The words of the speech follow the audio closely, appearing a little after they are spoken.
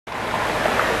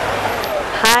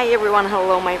Hi everyone,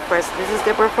 hello my friends. This is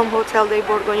Deborah from Hotel dei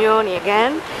Borgognoni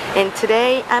again, and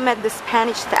today I'm at the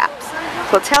Spanish Steps.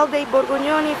 Hotel dei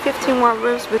Borgognoni, 51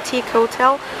 rooms boutique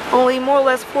hotel, only more or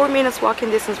less 4 minutes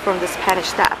walking distance from the Spanish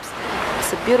Steps.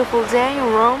 It's a beautiful day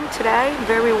in Rome today,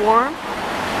 very warm,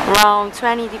 around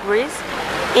 20 degrees,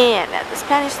 and at the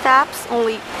Spanish Steps,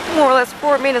 only more or less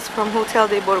 4 minutes from Hotel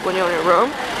dei Borgognoni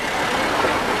Rome,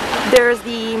 there's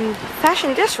the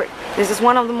fashion district. This is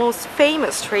one of the most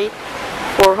famous streets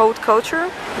for haute couture,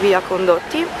 via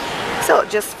Contotti. So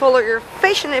just follow your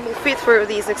fashionable feet through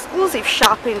this exclusive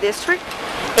shopping district,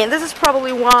 and this is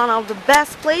probably one of the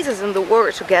best places in the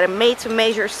world to get a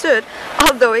made-to-measure suit,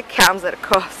 although it comes at a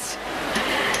cost.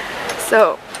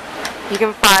 So you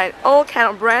can find all kind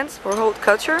of brands for haute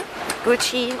couture: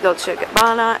 Pucci, Dolce &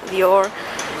 Gabbana, Dior,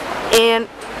 and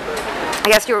I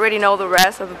guess you already know the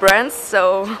rest of the brands,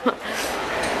 so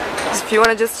if you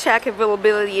want to just check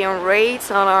availability and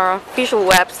rates on our official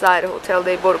website, Hotel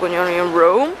dei Borgognoni in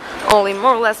Rome, only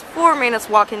more or less 4 minutes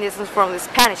walking distance from the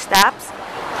Spanish Steps.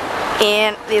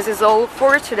 And this is all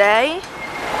for today.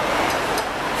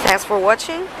 Thanks for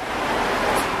watching,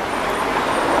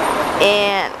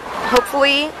 and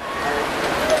hopefully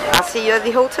I'll see you at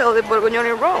the Hotel dei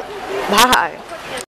Borgognoni in Rome. Bye!